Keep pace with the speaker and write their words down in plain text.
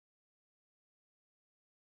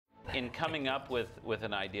In coming up with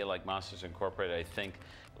an idea like Monsters Incorporated, I think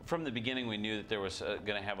from the beginning we knew that there was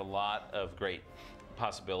going to have a lot of great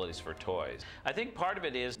possibilities for toys. I think part of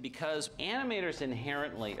it is because animators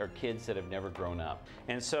inherently are kids that have never grown up.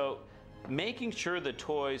 And so making sure the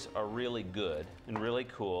toys are really good and really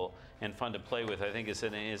cool and fun to play with, I think is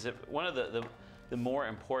one of the more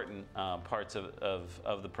important parts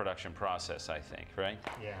of the production process, I think, right?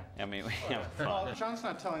 Yeah. I mean, we have fun. Well, John's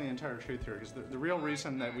not telling the entire truth here, because the real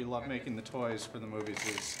reason that we love making the toys for the movies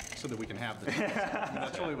is so that we can have the toys.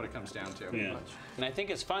 That's really what it comes down to. Yeah. And I think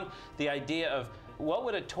it's fun, the idea of what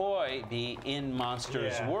would a toy be in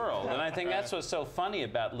Monsters World? And I think that's what's so funny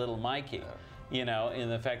about Little Mikey, you know, in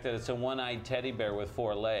the fact that it's a one-eyed teddy bear with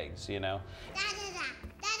 4 legs, you know?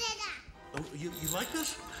 Oh, you like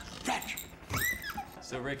this? Fetch!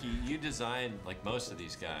 So Ricky, you designed like most of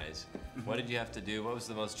these guys. What did you have to do? What was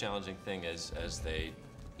the most challenging thing as they,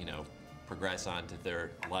 you know, progress on to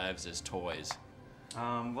their lives as toys?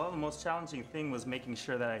 Well, the most challenging thing was making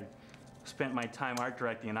sure that I spent my time art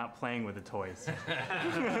directing and not playing with the toys.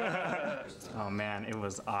 Oh man, it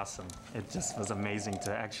was awesome. It just was amazing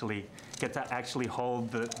to actually get to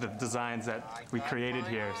hold the designs that we created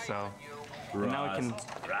here. So. And now I can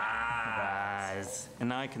rise. And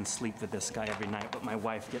now I can sleep with this guy every night, but my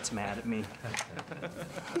wife gets mad at me.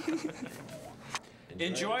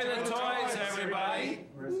 Enjoy the toys, everybody.